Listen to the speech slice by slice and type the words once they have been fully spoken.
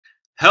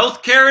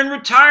Healthcare in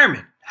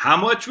retirement. How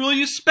much will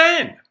you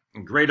spend? A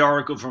great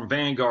article from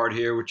Vanguard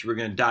here, which we're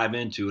going to dive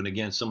into. And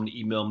again, someone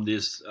emailed me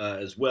this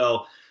as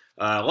well.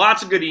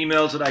 Lots of good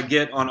emails that I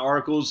get on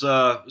articles.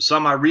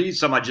 Some I read,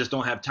 some I just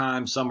don't have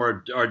time. Some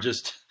are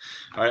just,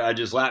 I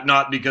just laugh,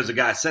 not because the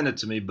guy sent it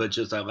to me, but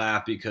just I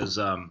laugh because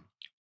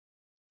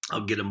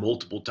I'll get them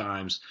multiple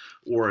times,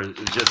 or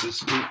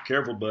just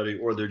careful, buddy,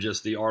 or they're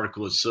just the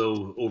article is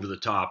so over the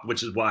top,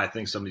 which is why I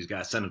think some of these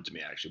guys send them to me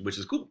actually, which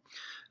is cool.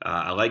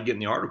 I like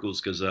getting the articles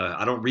because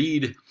I don't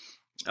read.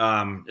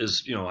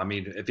 If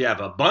you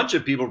have a bunch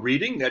of people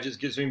reading, that just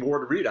gives me more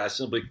to read. I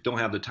simply don't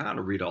have the time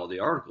to read all the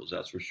articles,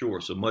 that's for sure.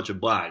 So much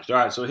obliged. All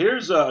right, so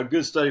here's a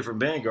good study from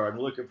Vanguard.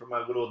 I'm looking for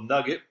my little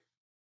nugget.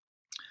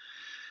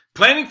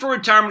 Planning for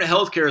retirement and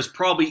healthcare is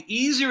probably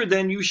easier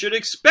than you should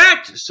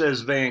expect, says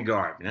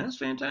Vanguard. That's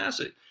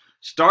fantastic.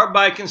 Start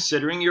by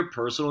considering your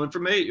personal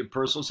information, your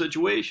personal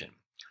situation.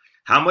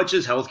 How much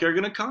is healthcare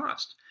going to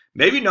cost?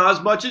 Maybe not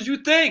as much as you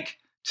think.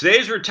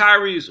 Today's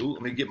retirees,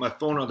 let me get my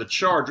phone on the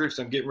charger because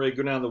I'm getting ready to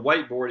go down the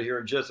whiteboard here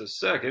in just a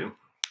second.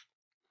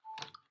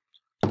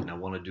 And I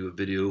want to do a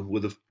video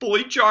with a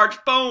fully charged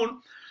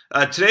phone.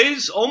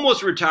 Today's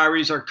almost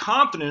retirees are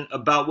confident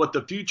about what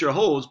the future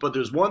holds, but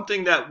there's one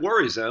thing that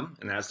worries them,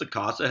 and that's the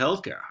cost of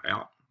healthcare.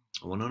 Yeah,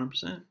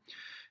 100%.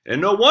 And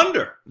no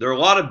wonder. There are a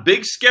lot of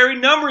big, scary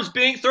numbers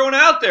being thrown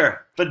out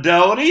there.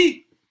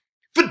 Fidelity.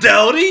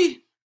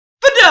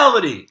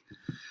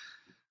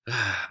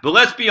 But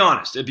let's be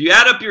honest. If you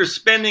add up your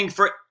spending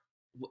for...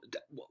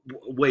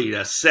 Wait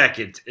a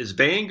second. Is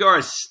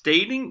Vanguard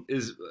stating...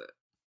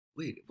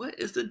 Wait, what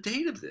is the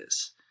date of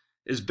this?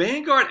 Is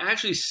Vanguard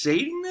actually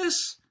stating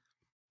this?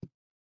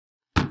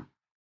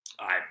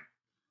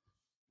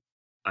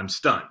 I'm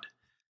stunned.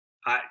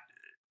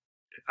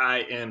 I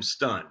am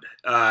stunned.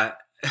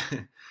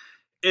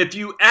 If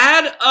you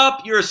add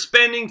up your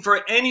spending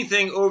for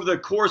anything over the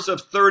course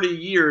of 30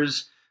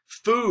 years...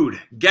 food,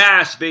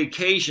 gas,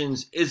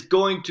 vacations is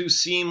going to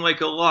seem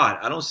like a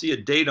lot. I don't see a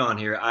date on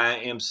here. I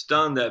am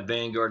stunned that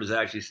Vanguard is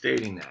actually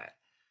stating that.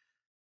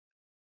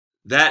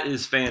 That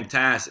is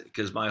fantastic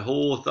because my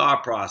whole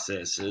thought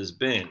process has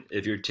been,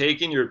 if you're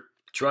taking your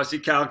Trusty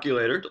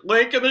Calculator,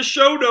 link in the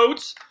show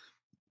notes,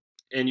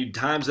 and you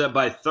times that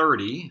by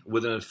 30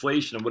 with an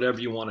inflation of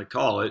whatever you want to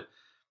call it,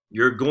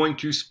 you're going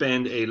to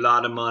spend a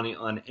lot of money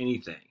on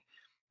anything.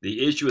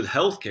 The issue with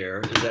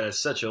healthcare is that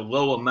it's such a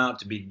low amount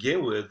to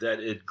begin with that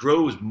it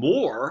grows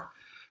more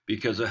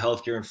because of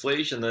healthcare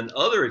inflation than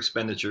other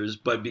expenditures.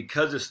 But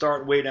because it's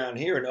starting way down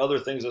here and other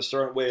things are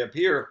starting way up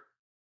here,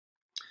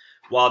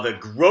 while the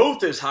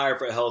growth is higher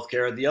for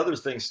healthcare, the other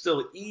things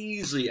still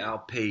easily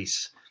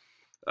outpace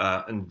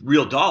in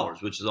real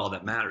dollars, which is all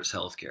that matters,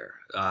 healthcare.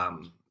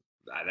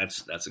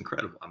 That's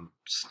incredible. I'm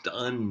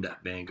stunned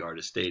that Vanguard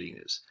is stating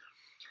this.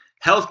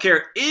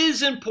 Healthcare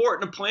is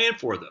important to plan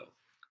for, though.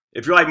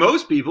 If you're like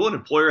most people, an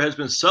employer has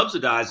been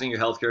subsidizing your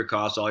healthcare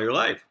costs all your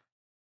life.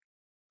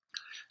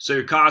 So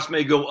your costs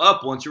may go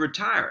up once you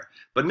retire.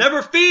 But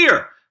never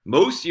fear.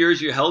 Most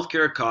years, your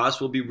healthcare costs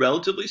will be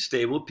relatively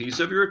stable piece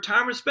of your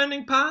retirement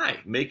spending pie,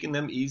 making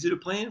them easy to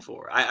plan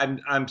for.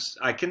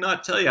 I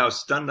cannot tell you how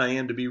stunned I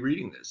am to be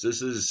reading this.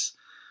 This is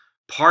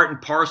part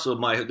and parcel of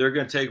my... They're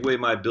going to take away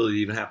my ability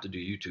to even have to do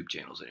YouTube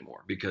channels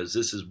anymore because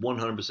this is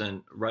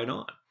 100% right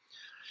on.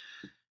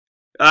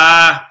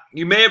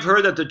 You may have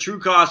heard that the true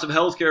cost of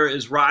healthcare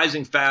is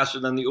rising faster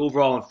than the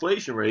overall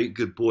inflation rate.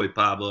 Good boy,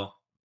 Pablo.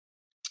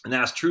 And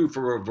that's true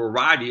for a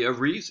variety of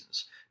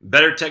reasons.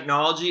 Better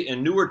technology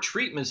and newer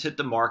treatments hit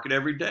the market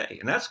every day.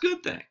 And that's a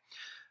good thing.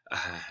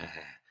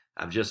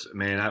 I'm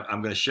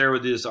going to share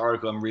with you this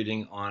article I'm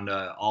reading on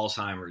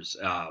Alzheimer's.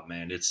 Oh,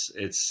 man, it's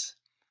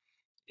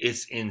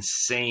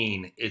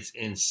insane. It's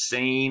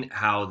insane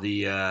how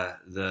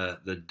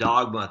the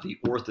dogma, the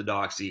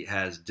orthodoxy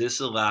has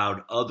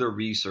disallowed other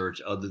research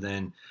other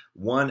than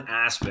one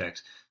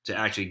aspect to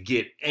actually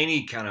get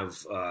any kind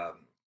of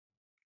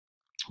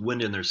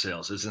wind in their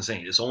sails. It's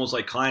insane. It's almost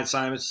like climate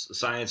science.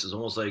 It's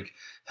almost like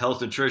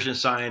health nutrition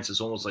science.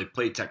 It's almost like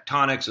plate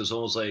tectonics. It's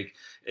almost like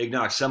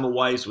Ignaz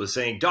Semmelweis was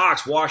saying,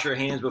 docs, wash your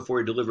hands before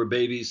you deliver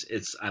babies.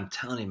 I'm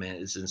telling you, man,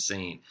 it's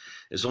insane.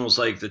 It's almost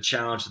like the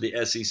challenge to the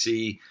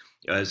SEC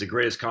is the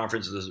greatest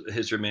conference in the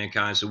history of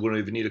mankind, so we don't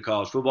even need a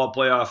college football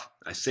playoff.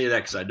 I say that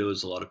because I know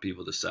there's a lot of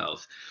people in the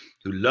South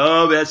who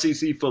love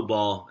SEC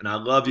football, and I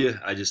love you.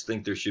 I just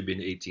think there should be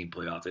an 18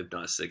 playoff, if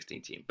not a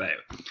 16 team. But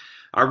anyway,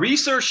 our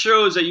research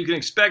shows that you can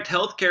expect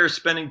healthcare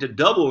spending to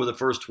double over the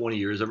first 20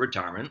 years of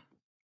retirement.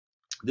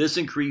 This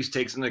increase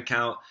takes into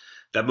account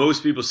that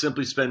most people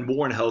simply spend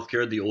more in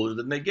healthcare the older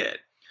than they get.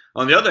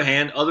 On the other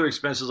hand, other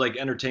expenses like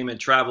entertainment and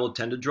travel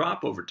tend to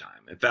drop over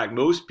time. In fact,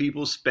 most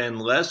people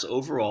spend less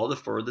overall the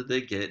further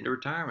they get into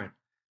retirement.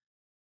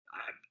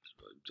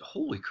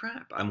 Holy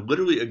crap. I'm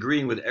literally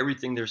agreeing with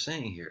everything they're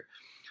saying here.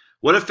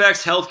 What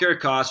affects healthcare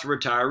costs for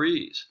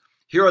retirees?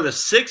 Here are the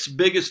 6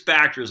 biggest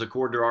factors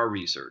according to our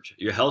research.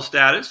 Your health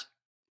status.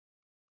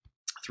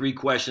 3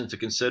 questions to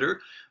consider.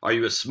 Are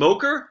you a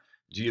smoker?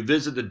 Do you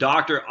visit the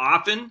doctor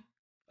often?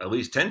 At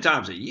least 10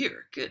 times a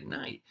year. Good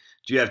night.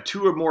 Do you have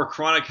 2 or more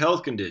chronic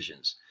health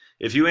conditions?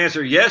 If you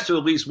answer yes to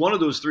at least one of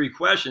those 3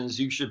 questions,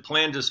 you should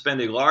plan to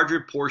spend a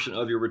larger portion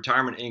of your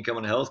retirement income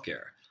on health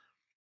care.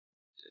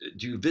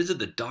 Do you visit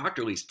the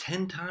doctor at least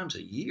 10 times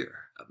a year?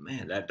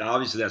 Man,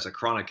 obviously that's a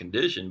chronic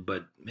condition,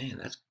 but man,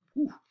 that's...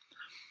 Whew.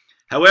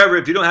 However,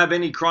 if you don't have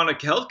any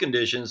chronic health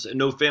conditions and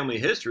no family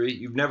history,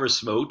 you've never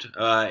smoked,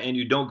 and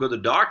you don't go to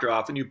the doctor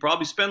often, you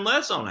probably spend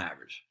less on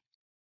average.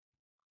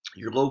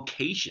 Your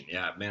location.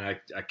 Yeah, man,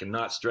 I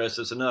cannot stress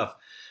this enough.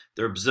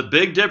 There's a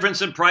big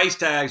difference in price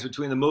tags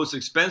between the most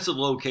expensive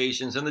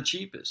locations and the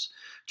cheapest.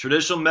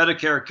 Traditional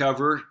Medicare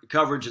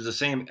coverage is the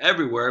same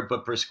everywhere,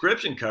 but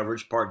prescription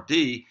coverage, Part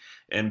D,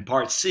 and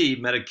Part C,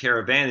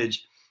 Medicare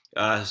Advantage,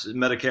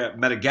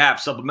 Medigap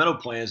supplemental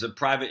plans, and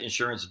private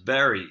insurance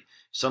vary,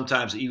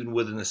 sometimes even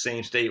within the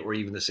same state or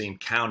even the same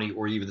county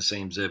or even the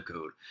same zip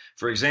code.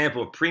 For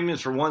example,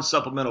 premiums for one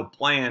supplemental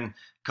plan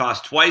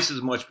cost twice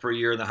as much per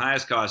year in the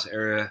highest cost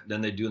area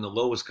than they do in the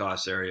lowest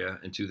cost area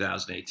in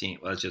 2018.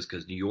 Well, that's just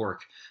because New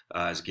York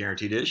is a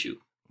guaranteed issue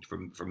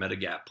for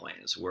Medigap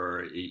plans,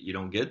 where you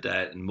don't get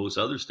that in most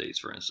other states,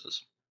 for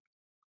instance,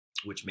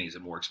 which makes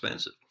it more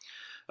expensive.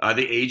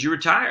 The age you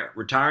retire.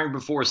 Retiring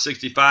before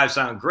 65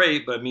 sounds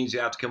great, but it means you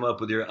have to come up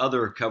with your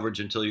other coverage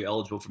until you're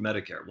eligible for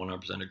Medicare.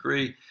 100%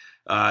 agree.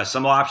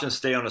 Some options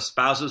stay on a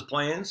spouse's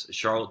plans.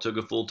 Charlotte took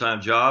a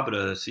full-time job at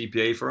a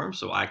CPA firm,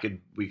 so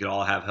we could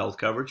all have health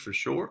coverage for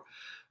sure.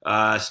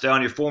 Stay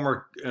on your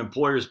former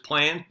employer's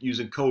plan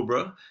using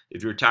COBRA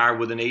if you retire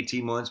within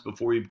 18 months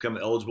before you become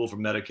eligible for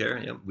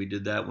Medicare. Yep, we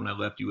did that when I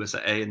left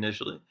USAA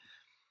initially.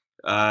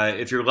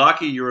 If you're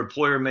lucky, your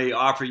employer may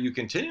offer you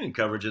continuing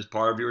coverage as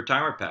part of your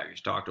retirement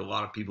package. Talk to a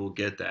lot of people who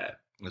get that.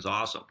 It's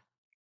awesome.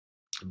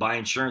 Buy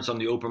insurance on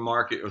the open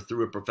market or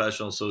through a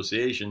professional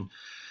association.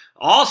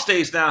 All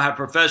states now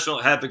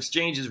have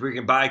exchanges where you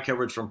can buy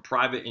coverage from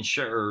private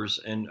insurers,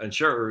 and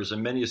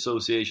many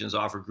associations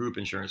offer group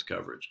insurance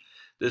coverage.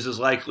 This is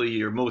likely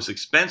your most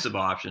expensive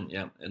option,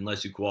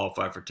 unless you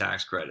qualify for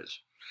tax credits.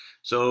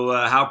 So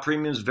how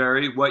premiums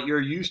vary. What you're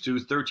used to,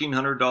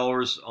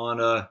 $1,300 on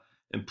a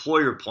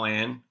employer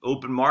plan.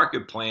 Open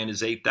market plan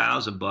is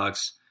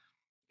 $8,000.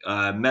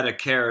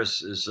 Medicare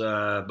is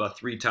about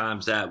 3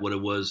 times that what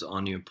it was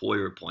on the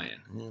employer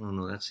plan. I don't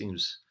know. That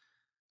seems,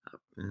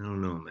 I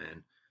don't know,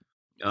 man.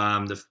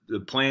 The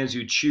plans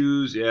you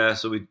choose,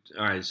 all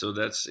right. So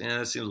that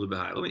seems a little bit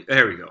high.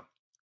 Here we go.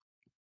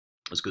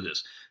 Let's go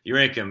this. Your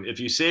income. If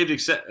you saved,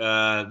 these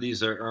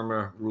are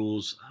IRMA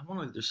rules.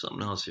 There's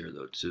something else here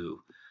though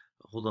too.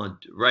 Hold on,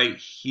 right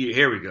here.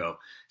 Here we go.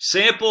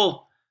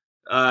 Sample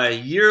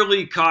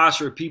yearly costs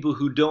for people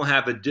who don't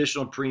have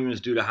additional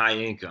premiums due to high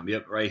income.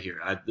 Yep, right here.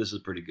 This is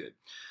pretty good.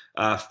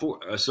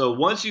 So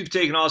once you've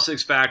taken all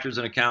 6 factors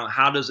into account,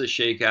 how does it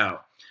shake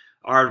out?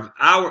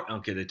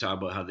 They talk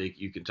about how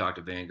you can talk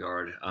to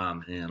Vanguard. I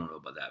don't know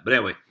about that, but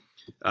anyway,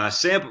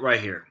 sample right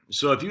here.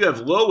 So if you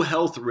have low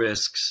health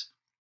risks,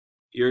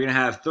 you're going to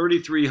have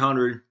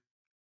 $3,300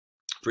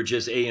 for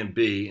just A and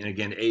B, and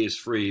again, A is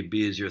free,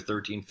 B is your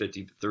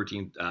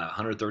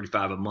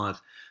 $135 a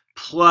month,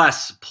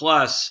 plus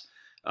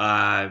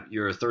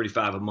your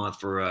 $35 a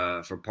month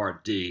for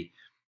Part D.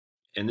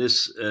 And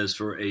this is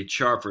for a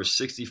chart for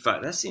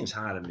 65. That seems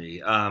high to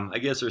me. I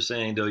guess they're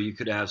saying, though, you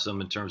could have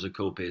some in terms of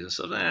copays and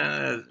stuff.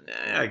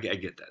 I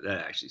get that. That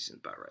actually seems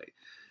about right.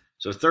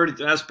 So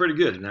 30, that's pretty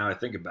good now I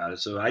think about it.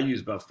 So I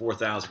use about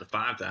 4,000 to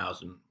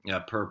 5,000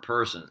 per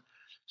person.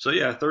 So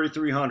yeah,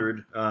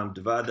 3,300,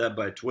 divide that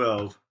by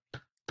 12.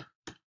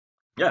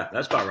 Yeah,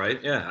 that's about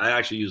right. Yeah, I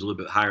actually use a little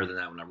bit higher than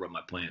that when I run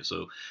my plan.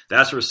 So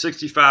that's for a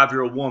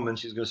 65-year-old woman.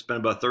 She's going to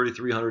spend about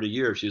 $3,300 a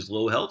year if she has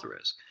low health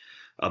risk.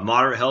 A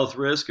moderate health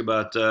risk,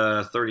 about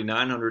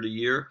 $3,900 a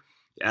year.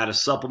 Add a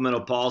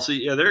supplemental policy.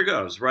 Yeah, there it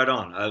goes. Right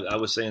on. I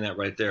was saying that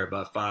right there.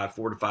 About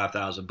 $4,000 to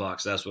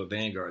 $5,000. That's what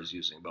Vanguard is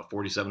using. About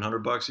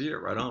 $4,700 a year.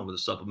 Right on with a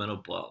supplemental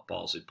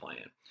policy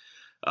plan.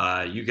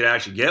 You could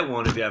actually get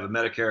one if you have a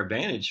Medicare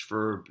Advantage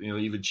for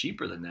even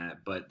cheaper than that.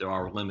 But there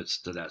are limits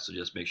to that, so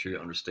just make sure you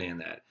understand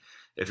that.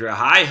 If you're a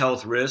high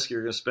health risk,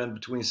 you're going to spend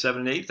between $7,000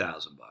 and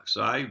 $8,000.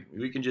 So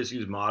we can just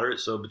use moderate,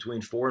 so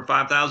between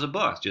 $4,000 and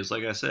 $5,000, just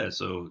like I said.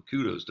 So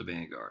kudos to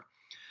Vanguard.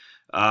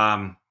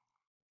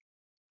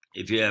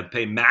 If you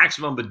pay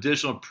maximum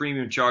additional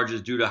premium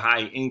charges due to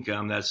high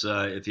income, that's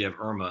if you have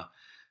IRMA.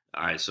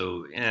 All right,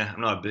 so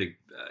I'm not a big.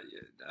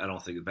 I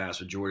don't think the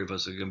vast majority of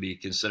us are going to be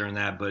considering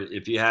that. But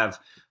if you have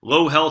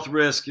low health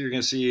risk, you're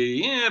going to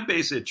see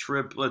basically a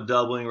triplet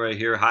doubling right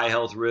here. High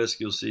health risk,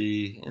 you'll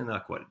see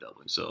not quite a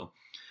doubling. So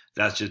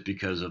that's just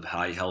because of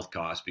high health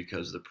costs,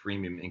 because the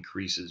premium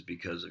increases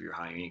because of your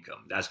high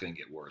income. That's going to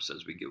get worse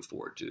as we go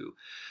forward too.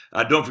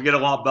 Don't forget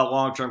about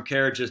long-term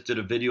care. Just did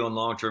a video on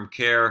long-term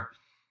care.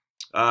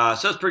 So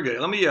that's pretty good.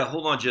 Let me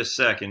hold on just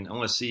a second. I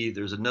want to see.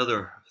 There's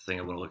another thing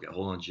I want to look at.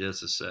 Hold on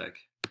just a sec.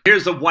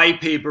 Here's the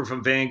white paper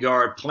from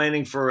Vanguard,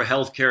 planning for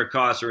healthcare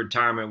costs or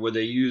retirement, where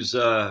they use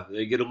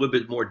they get a little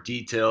bit more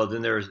detailed.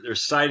 And they're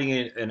citing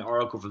an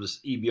article from this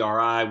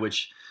EBRI,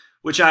 which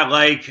I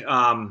like.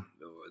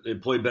 The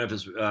Employee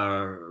Benefits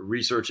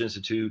Research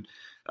Institute.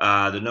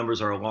 The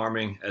numbers are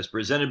alarming. As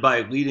presented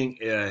by leading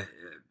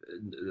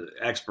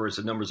experts,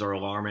 the numbers are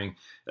alarming.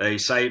 A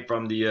cite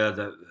from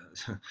the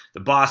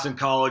Boston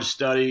College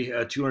study,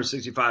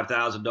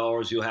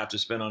 $265,000 you'll have to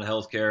spend on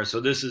healthcare.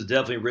 So this is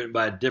definitely written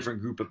by a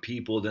different group of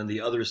people than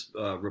the other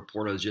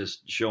report I was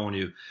just showing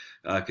you,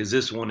 because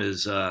this one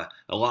is a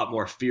lot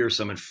more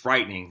fearsome and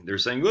frightening. They're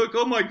saying, look,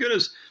 oh my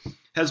goodness,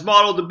 has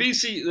modeled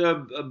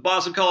the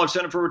Boston College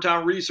Center for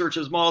Retirement Research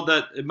has modeled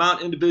that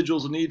amount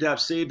individuals will need to have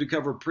saved to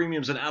cover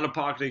premiums and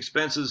out-of-pocket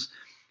expenses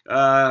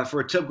for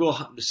a typical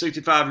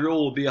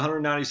 65-year-old will be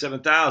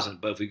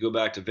 $197,000. But if we go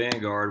back to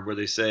Vanguard, where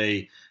they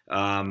say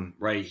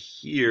right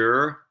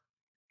here,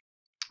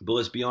 but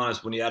let's be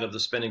honest, when you add up the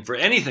spending for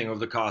anything over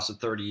the cost of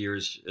 30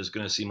 years, it's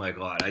going to seem like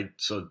a lot.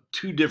 So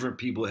two different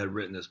people had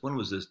written this. When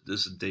was this?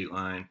 This is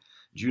Dateline,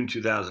 June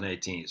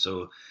 2018.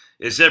 So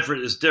it's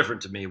different. It's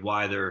different to me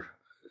why they're.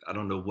 I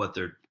don't know what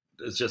they're.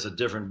 It's just a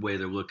different way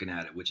they're looking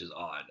at it, which is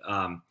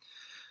odd.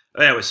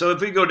 Anyway, so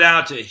if we go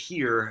down to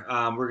here,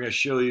 we're going to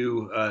show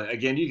you,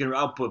 again,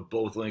 I'll put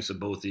both links to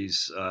both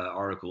these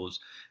articles.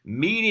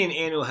 Median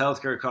annual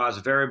healthcare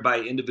costs vary by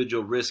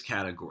individual risk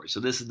category. So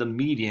this is the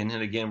median,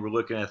 and again, we're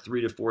looking at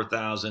 3,000 to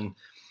 4,000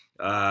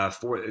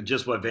 for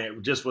just what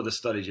the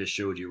study just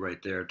showed you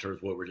right there in terms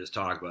of what we're just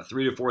talking about.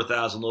 3,000 to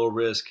 4,000 low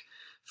risk,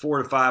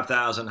 4,000 to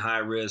 5,000 high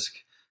risk.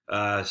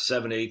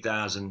 7,000 to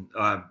 8,000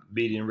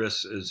 median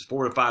risk is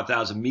 4,000 to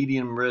 5,000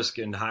 medium risk,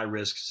 and high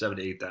risk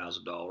 $7,000 to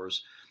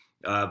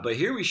 $8,000. But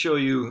here we show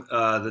you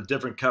the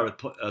different cover,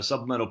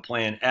 supplemental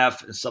plan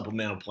F and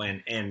supplemental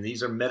plan N.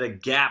 These are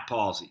Medigap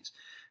policies.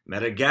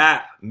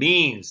 Medigap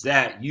means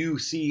that you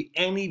see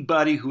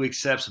anybody who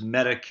accepts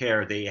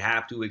Medicare, they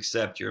have to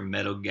accept your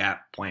Medigap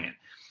plan.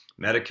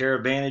 Medicare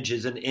Advantage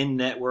is an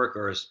in-network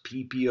or a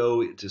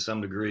PPO to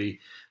some degree,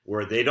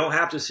 where they don't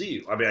have to see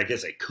you. I mean, I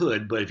guess they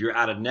could, but if you're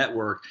out of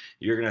network,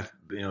 you're going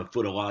to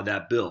foot a lot of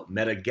that bill.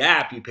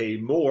 Medigap, you pay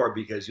more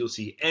because you'll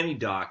see any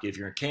doc. If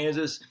you're in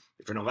Kansas,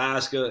 if you're in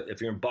Alaska,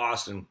 if you're in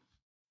Boston,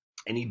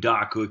 any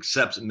doc who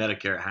accepts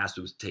Medicare has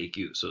to take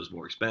you. So it's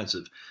more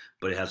expensive,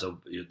 but it has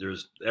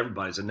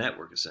everybody's a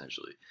network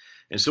essentially.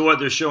 And so what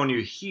they're showing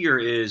you here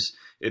is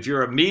if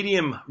you're a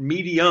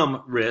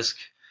medium risk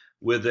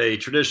with a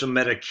traditional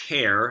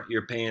Medicare,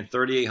 you're paying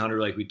 $3,800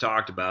 like we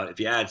talked about. If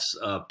you add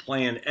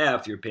Plan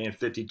F, you're paying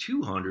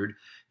 $5,200.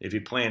 If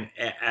you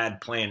add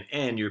Plan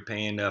N, you're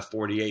paying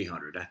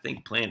 $4,800. I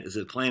think Plan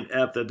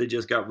F that they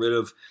just got rid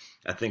of?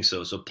 I think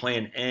so. So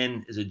Plan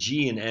N is a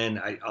G and N.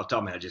 Off the top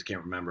of my head, I just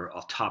can't remember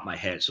off the top of my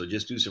head. So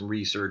just do some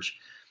research.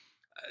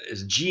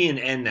 It's G and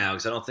N now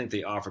because I don't think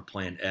they offer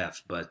Plan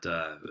F, but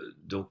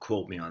don't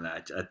quote me on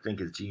that. I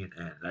think it's G and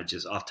N. I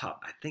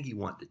think you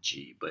want the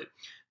G, but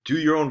do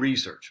your own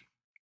research.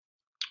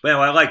 Well,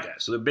 I like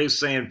that. So they're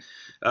basically saying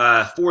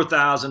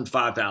 $4,000,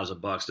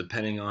 $5,000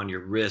 depending on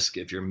your risk.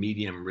 If you're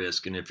medium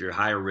risk, and if you're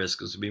higher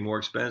risk, it's going to be more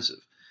expensive.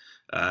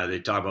 They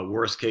talk about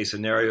worst case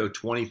scenario,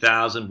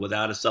 $20,000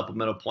 without a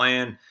supplemental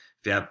plan.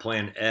 If you have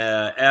Plan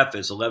F,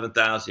 it's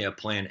 $11,000. You have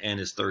Plan N,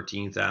 is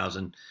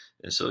 $13,000.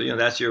 And so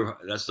that's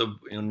the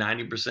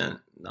 90%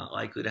 not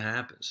likely to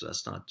happen. So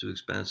that's not too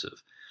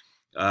expensive.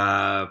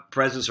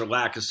 Presence or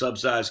lack of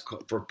subsidies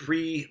for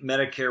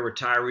pre-Medicare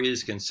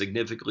retirees can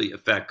significantly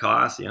affect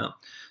costs.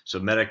 So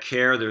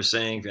Medicare, they're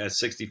saying at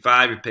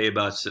 65, you pay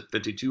about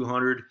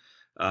 $5,200.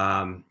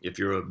 If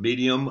you're a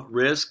medium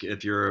risk,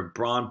 if you're a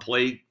bronze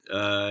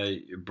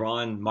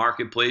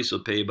marketplace, you'll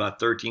pay about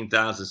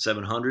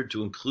 $13,700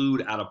 to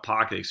include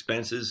out-of-pocket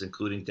expenses,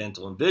 including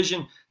dental and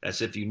vision.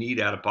 That's if you need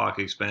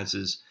out-of-pocket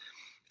expenses.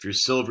 If you're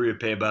silver, you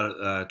pay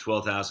about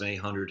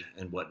 $12,800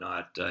 and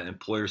whatnot.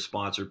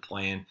 Employer-sponsored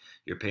plan,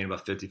 you're paying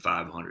about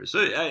 $5,500.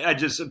 So I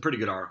just a pretty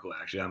good article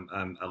actually.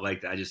 I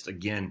like that.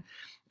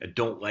 I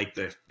don't like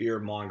the fear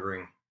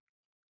mongering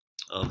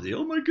of the,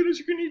 oh my goodness,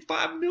 you're gonna need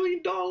 $5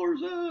 million.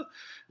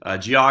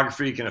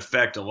 Geography can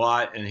affect a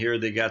lot, and here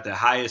they got the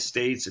highest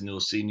states, and you'll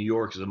see New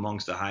York is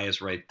amongst the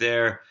highest right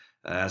there.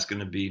 That's going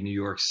to be New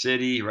York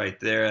City right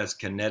there. That's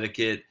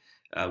Connecticut.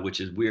 Which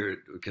is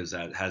weird because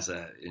that has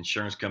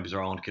insurance companies are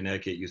all in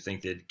Connecticut. You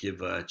think they'd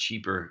give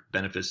cheaper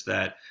benefits to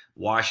that.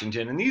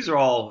 Washington, and these are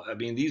all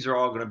going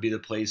to be the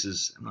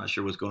places. I'm not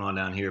sure what's going on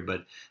down here,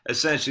 but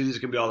essentially these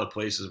are going to be all the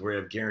places where you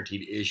have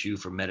guaranteed issue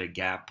for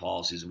Medigap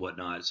policies and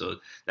whatnot. So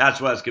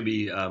that's why it's going to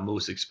be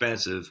most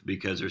expensive,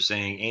 because they're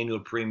saying annual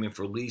premium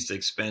for least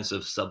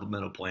expensive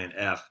supplemental plan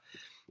F.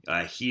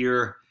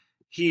 Here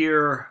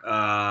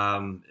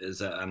is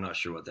that, I'm not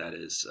sure what that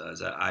is.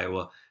 Is that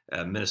Iowa?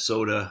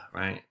 Minnesota,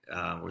 right?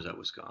 Or is that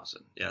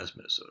Wisconsin? Yeah, that's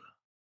Minnesota.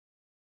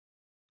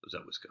 Was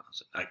that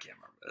Wisconsin? I can't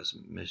remember. That's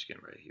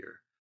Michigan right here.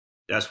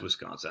 That's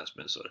Wisconsin. That's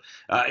Minnesota.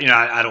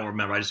 I don't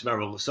remember. I just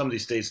remember some of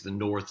these states in the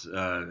north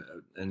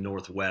and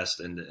northwest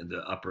and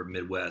the upper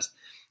Midwest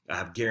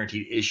have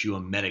guaranteed issue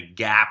of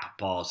Medigap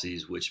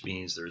policies, which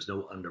means there's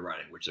no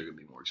underwriting, which are going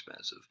to be more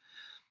expensive.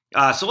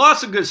 So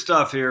lots of good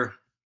stuff here.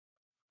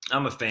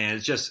 I'm a fan.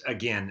 It's just,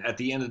 again, at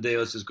the end of the day,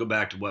 let's just go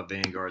back to what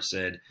Vanguard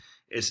said.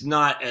 it's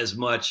not as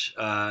much,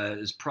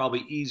 it's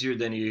probably easier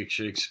than you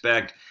should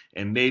expect,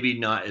 and maybe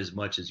not as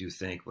much as you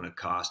think when it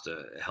costs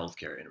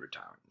healthcare in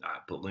retirement.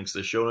 Put links to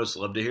the show notes.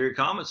 Love to hear your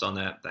comments on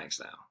that. Thanks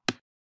now.